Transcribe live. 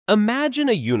Imagine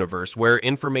a universe where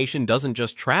information doesn't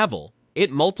just travel,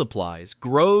 it multiplies,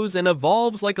 grows, and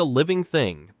evolves like a living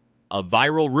thing. A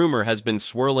viral rumor has been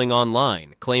swirling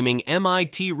online, claiming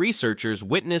MIT researchers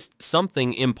witnessed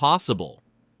something impossible.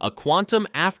 A quantum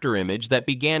afterimage that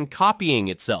began copying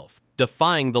itself,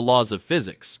 defying the laws of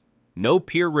physics. No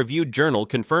peer-reviewed journal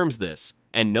confirms this,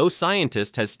 and no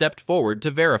scientist has stepped forward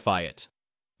to verify it.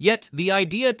 Yet, the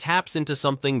idea taps into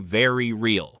something very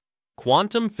real.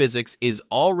 Quantum physics is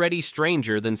already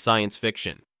stranger than science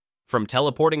fiction. From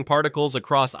teleporting particles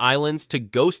across islands to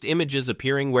ghost images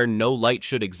appearing where no light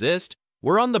should exist,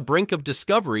 we're on the brink of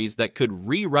discoveries that could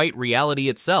rewrite reality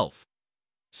itself.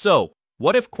 So,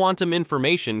 what if quantum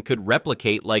information could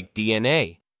replicate like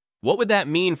DNA? What would that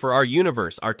mean for our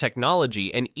universe, our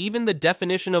technology, and even the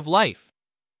definition of life?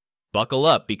 Buckle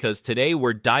up, because today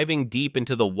we're diving deep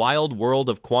into the wild world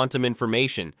of quantum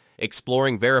information,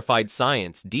 exploring verified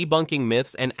science, debunking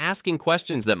myths, and asking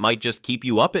questions that might just keep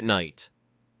you up at night.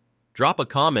 Drop a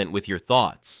comment with your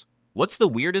thoughts. What's the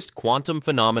weirdest quantum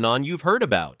phenomenon you've heard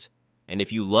about? And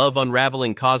if you love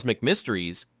unraveling cosmic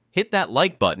mysteries, hit that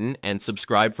like button and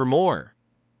subscribe for more.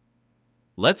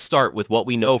 Let's start with what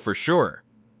we know for sure.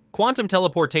 Quantum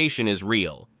teleportation is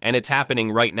real, and it's happening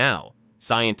right now.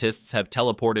 Scientists have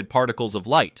teleported particles of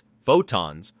light,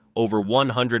 photons, over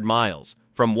 100 miles,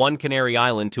 from one Canary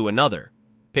Island to another.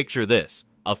 Picture this: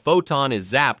 a photon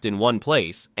is zapped in one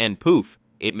place, and poof,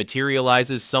 it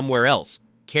materializes somewhere else,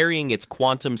 carrying its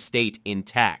quantum state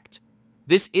intact.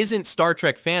 This isn't Star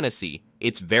Trek fantasy,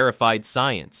 it's verified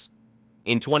science.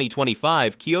 In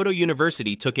 2025, Kyoto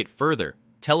University took it further,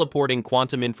 teleporting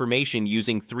quantum information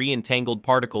using 3 entangled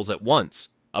particles at once,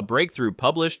 a breakthrough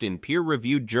published in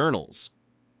peer-reviewed journals.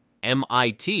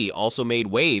 MIT also made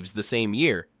waves the same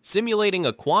year, simulating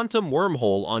a quantum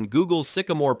wormhole on Google's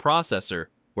Sycamore processor,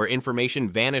 where information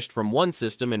vanished from one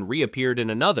system and reappeared in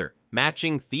another,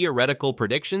 matching theoretical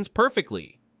predictions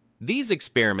perfectly. These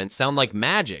experiments sound like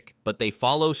magic, but they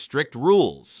follow strict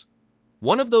rules.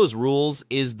 One of those rules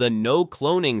is the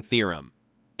no-cloning theorem,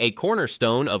 a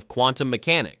cornerstone of quantum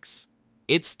mechanics.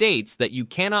 It states that you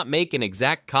cannot make an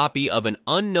exact copy of an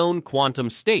unknown quantum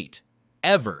state,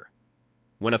 ever.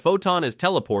 When a photon is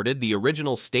teleported, the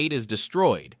original state is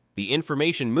destroyed. The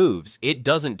information moves, it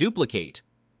doesn't duplicate.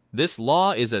 This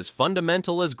law is as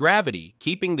fundamental as gravity,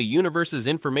 keeping the universe's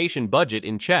information budget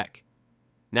in check.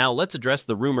 Now let's address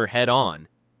the rumor head-on.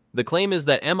 The claim is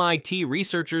that MIT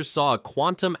researchers saw a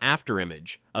quantum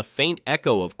afterimage, a faint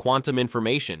echo of quantum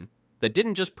information, that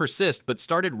didn't just persist but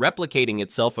started replicating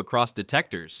itself across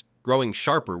detectors, growing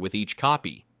sharper with each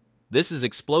copy. This is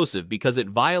explosive because it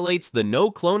violates the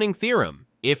no-cloning theorem.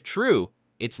 If true,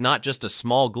 it's not just a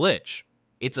small glitch.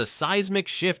 It's a seismic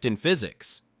shift in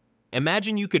physics.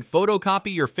 Imagine you could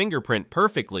photocopy your fingerprint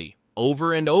perfectly,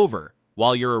 over and over,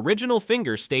 while your original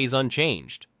finger stays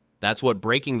unchanged. That's what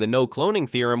breaking the no-cloning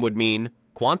theorem would mean: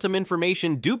 quantum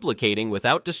information duplicating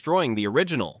without destroying the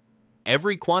original.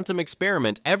 Every quantum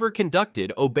experiment ever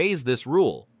conducted obeys this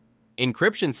rule.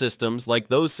 Encryption systems like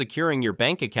those securing your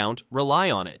bank account rely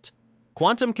on it.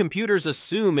 Quantum computers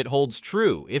assume it holds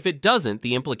true. If it doesn't,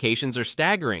 the implications are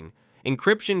staggering.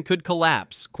 Encryption could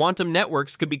collapse, quantum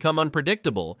networks could become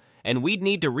unpredictable, and we'd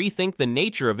need to rethink the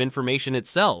nature of information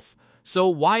itself. So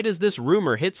why does this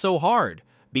rumor hit so hard?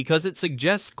 Because it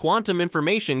suggests quantum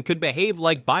information could behave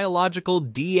like biological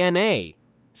DNA.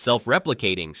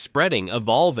 Self-replicating, spreading,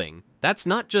 evolving. That's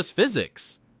not just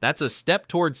physics. That's a step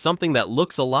towards something that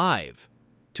looks alive.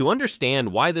 To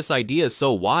understand why this idea is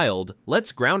so wild,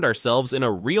 let's ground ourselves in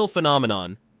a real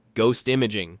phenomenon: ghost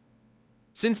imaging.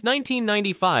 Since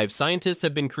 1995, scientists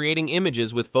have been creating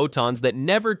images with photons that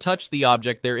never touch the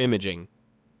object they're imaging.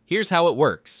 Here's how it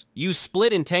works. You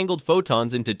split entangled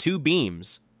photons into 2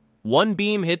 beams. One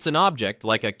beam hits an object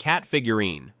like a cat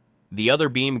figurine. The other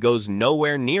beam goes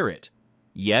nowhere near it.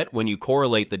 Yet, when you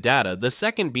correlate the data, the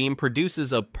second beam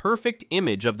produces a perfect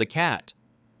image of the cat.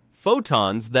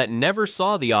 Photons that never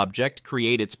saw the object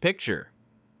create its picture.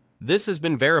 This has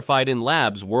been verified in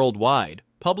labs worldwide,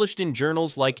 published in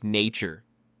journals like Nature.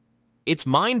 It's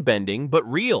mind-bending,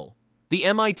 but real. The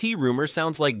MIT rumor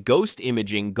sounds like ghost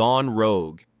imaging gone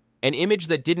rogue. An image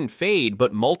that didn't fade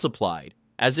but multiplied,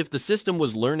 as if the system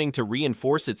was learning to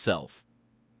reinforce itself.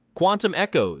 Quantum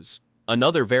echoes,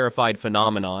 another verified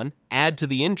phenomenon, add to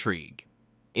the intrigue.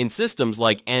 In systems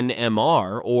like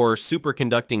NMR or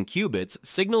superconducting qubits,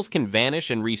 signals can vanish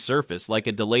and resurface like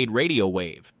a delayed radio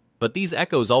wave, but these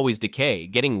echoes always decay,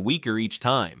 getting weaker each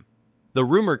time. The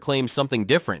rumor claims something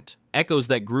different, echoes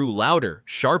that grew louder,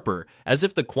 sharper, as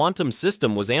if the quantum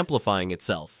system was amplifying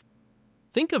itself.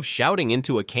 Think of shouting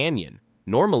into a canyon.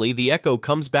 Normally, the echo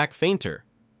comes back fainter.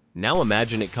 Now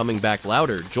imagine it coming back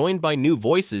louder, joined by new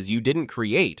voices you didn't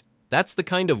create. That's the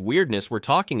kind of weirdness we're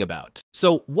talking about.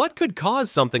 So what could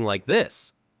cause something like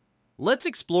this? Let's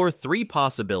explore 3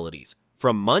 possibilities,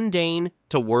 from mundane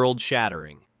to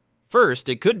world-shattering. First,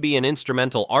 it could be an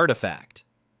instrumental artifact.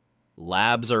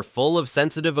 Labs are full of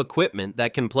sensitive equipment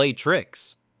that can play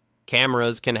tricks.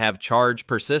 Cameras can have charge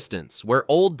persistence, where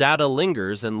old data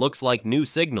lingers and looks like new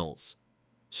signals.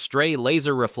 Stray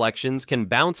laser reflections can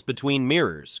bounce between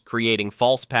mirrors, creating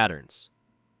false patterns.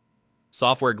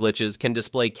 Software glitches can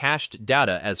display cached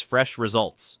data as fresh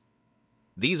results.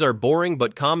 These are boring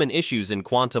but common issues in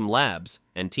quantum labs,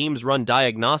 and teams run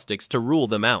diagnostics to rule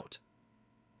them out.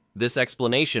 This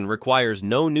explanation requires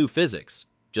no new physics,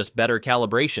 just better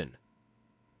calibration.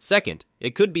 Second,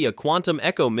 it could be a quantum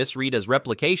echo misread as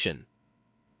replication.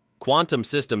 Quantum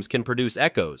systems can produce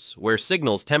echoes, where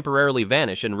signals temporarily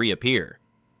vanish and reappear.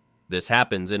 This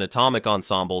happens in atomic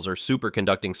ensembles or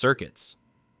superconducting circuits.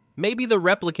 Maybe the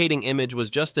replicating image was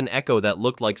just an echo that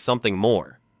looked like something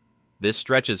more. This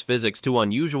stretches physics to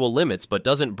unusual limits but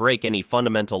doesn't break any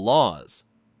fundamental laws.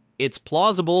 It's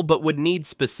plausible but would need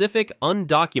specific,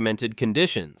 undocumented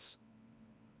conditions.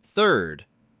 Third,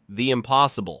 the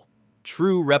impossible.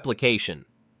 True replication.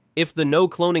 If the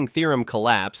no-cloning theorem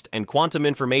collapsed and quantum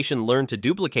information learned to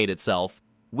duplicate itself,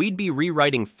 we'd be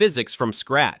rewriting physics from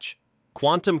scratch.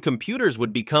 Quantum computers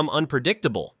would become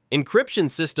unpredictable,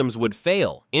 encryption systems would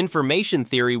fail, information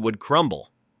theory would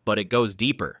crumble. But it goes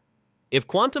deeper. If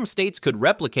quantum states could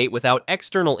replicate without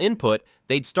external input,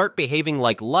 they'd start behaving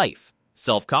like life,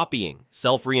 self-copying,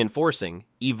 self-reinforcing,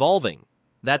 evolving.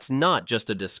 That's not just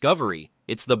a discovery,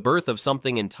 it's the birth of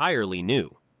something entirely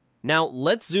new. Now,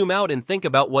 let's zoom out and think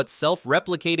about what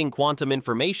self-replicating quantum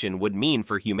information would mean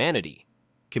for humanity.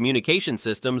 Communication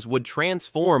systems would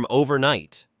transform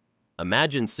overnight.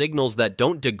 Imagine signals that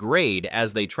don't degrade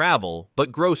as they travel,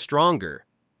 but grow stronger,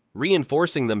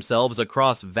 reinforcing themselves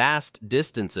across vast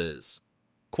distances.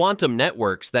 Quantum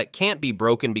networks that can't be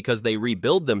broken because they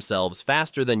rebuild themselves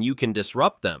faster than you can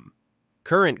disrupt them.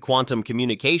 Current quantum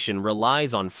communication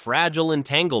relies on fragile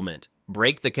entanglement.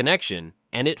 Break the connection,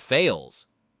 and it fails.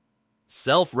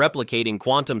 Self-replicating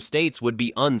quantum states would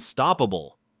be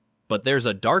unstoppable. But there's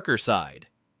a darker side.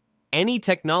 Any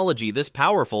technology this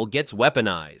powerful gets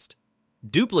weaponized.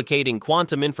 Duplicating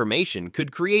quantum information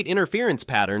could create interference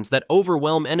patterns that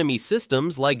overwhelm enemy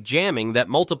systems, like jamming that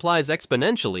multiplies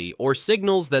exponentially or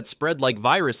signals that spread like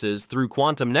viruses through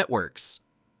quantum networks.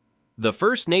 The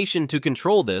first nation to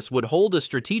control this would hold a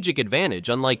strategic advantage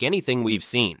unlike anything we've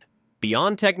seen.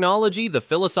 Beyond technology, the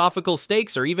philosophical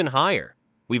stakes are even higher.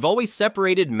 We've always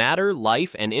separated matter,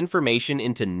 life, and information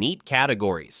into neat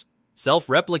categories.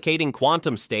 Self-replicating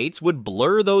quantum states would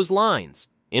blur those lines.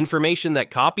 Information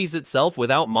that copies itself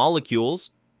without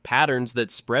molecules, patterns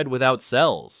that spread without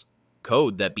cells,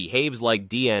 code that behaves like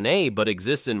DNA but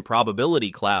exists in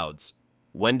probability clouds.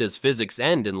 When does physics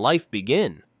end and life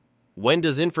begin? When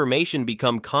does information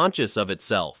become conscious of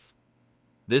itself?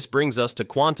 This brings us to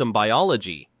quantum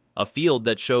biology, a field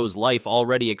that shows life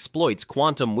already exploits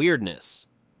quantum weirdness.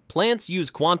 Plants use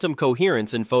quantum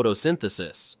coherence in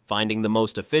photosynthesis, finding the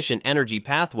most efficient energy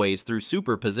pathways through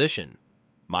superposition.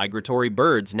 Migratory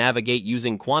birds navigate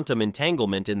using quantum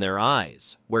entanglement in their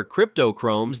eyes, where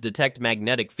cryptochromes detect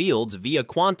magnetic fields via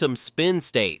quantum spin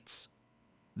states.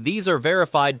 These are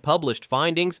verified published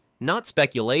findings, not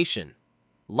speculation.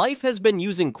 Life has been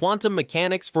using quantum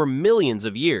mechanics for millions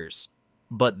of years.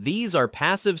 But these are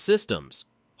passive systems,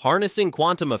 harnessing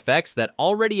quantum effects that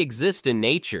already exist in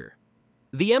nature.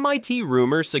 The MIT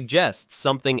rumor suggests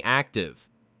something active,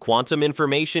 quantum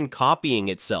information copying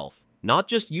itself, not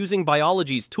just using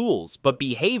biology's tools, but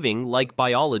behaving like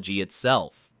biology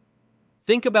itself.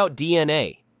 Think about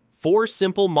DNA, 4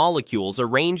 simple molecules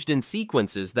arranged in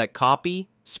sequences that copy,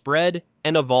 spread,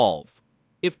 and evolve.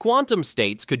 If quantum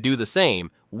states could do the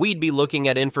same, we'd be looking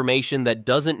at information that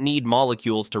doesn't need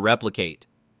molecules to replicate.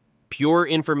 Pure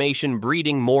information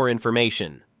breeding more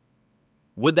information.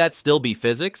 Would that still be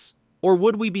physics? Or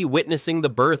would we be witnessing the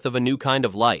birth of a new kind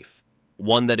of life?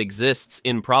 One that exists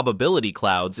in probability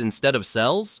clouds instead of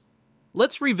cells?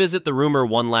 Let's revisit the rumor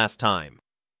one last time.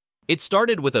 It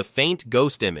started with a faint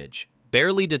ghost image,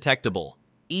 barely detectable,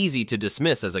 easy to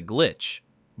dismiss as a glitch.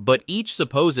 But each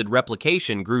supposed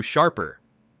replication grew sharper,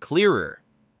 clearer,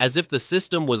 as if the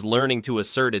system was learning to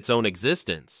assert its own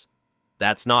existence.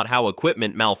 That's not how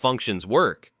equipment malfunctions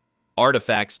work.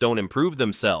 Artifacts don't improve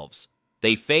themselves.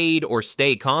 They fade or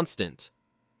stay constant.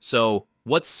 So,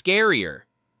 what's scarier?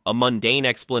 A mundane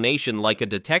explanation like a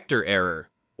detector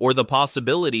error, or the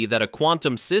possibility that a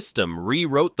quantum system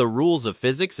rewrote the rules of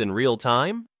physics in real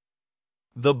time?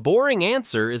 The boring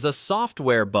answer is a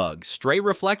software bug, stray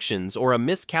reflections, or a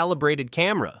miscalibrated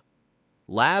camera.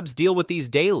 Labs deal with these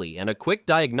daily, and a quick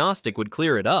diagnostic would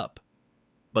clear it up.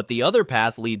 But the other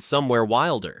path leads somewhere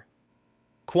wilder.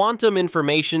 Quantum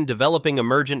information developing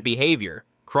emergent behavior,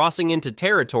 crossing into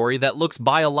territory that looks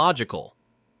biological.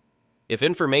 If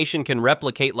information can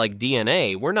replicate like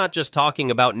DNA, we're not just talking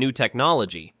about new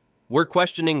technology. We're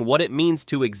questioning what it means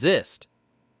to exist.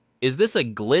 Is this a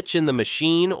glitch in the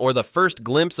machine or the first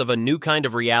glimpse of a new kind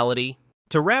of reality?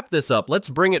 To wrap this up, let's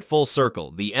bring it full circle.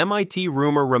 The MIT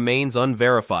rumor remains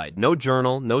unverified. No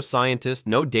journal, no scientist,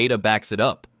 no data backs it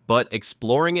up. But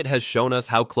exploring it has shown us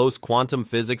how close quantum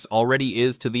physics already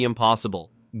is to the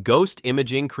impossible. Ghost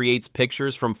imaging creates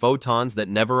pictures from photons that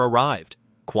never arrived.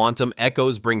 Quantum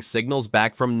echoes bring signals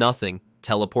back from nothing.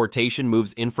 Teleportation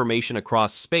moves information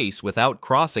across space without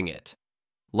crossing it.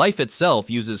 Life itself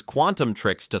uses quantum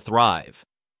tricks to thrive.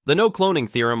 The no-cloning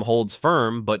theorem holds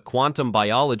firm, but quantum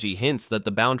biology hints that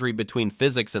the boundary between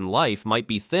physics and life might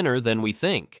be thinner than we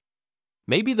think.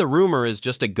 Maybe the rumor is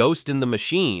just a ghost in the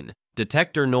machine,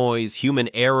 detector noise, human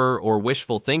error, or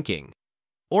wishful thinking.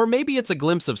 Or maybe it's a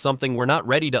glimpse of something we're not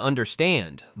ready to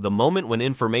understand, the moment when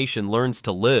information learns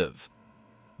to live.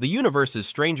 The universe is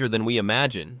stranger than we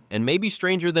imagine, and maybe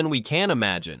stranger than we can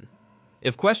imagine.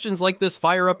 If questions like this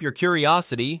fire up your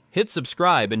curiosity, hit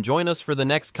subscribe and join us for the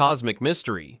next cosmic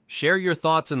mystery. Share your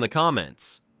thoughts in the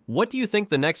comments. What do you think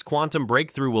the next quantum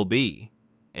breakthrough will be?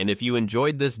 And if you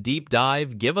enjoyed this deep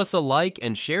dive, give us a like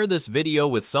and share this video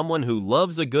with someone who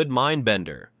loves a good mind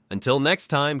bender. Until next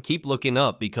time, keep looking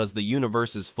up because the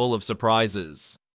universe is full of surprises.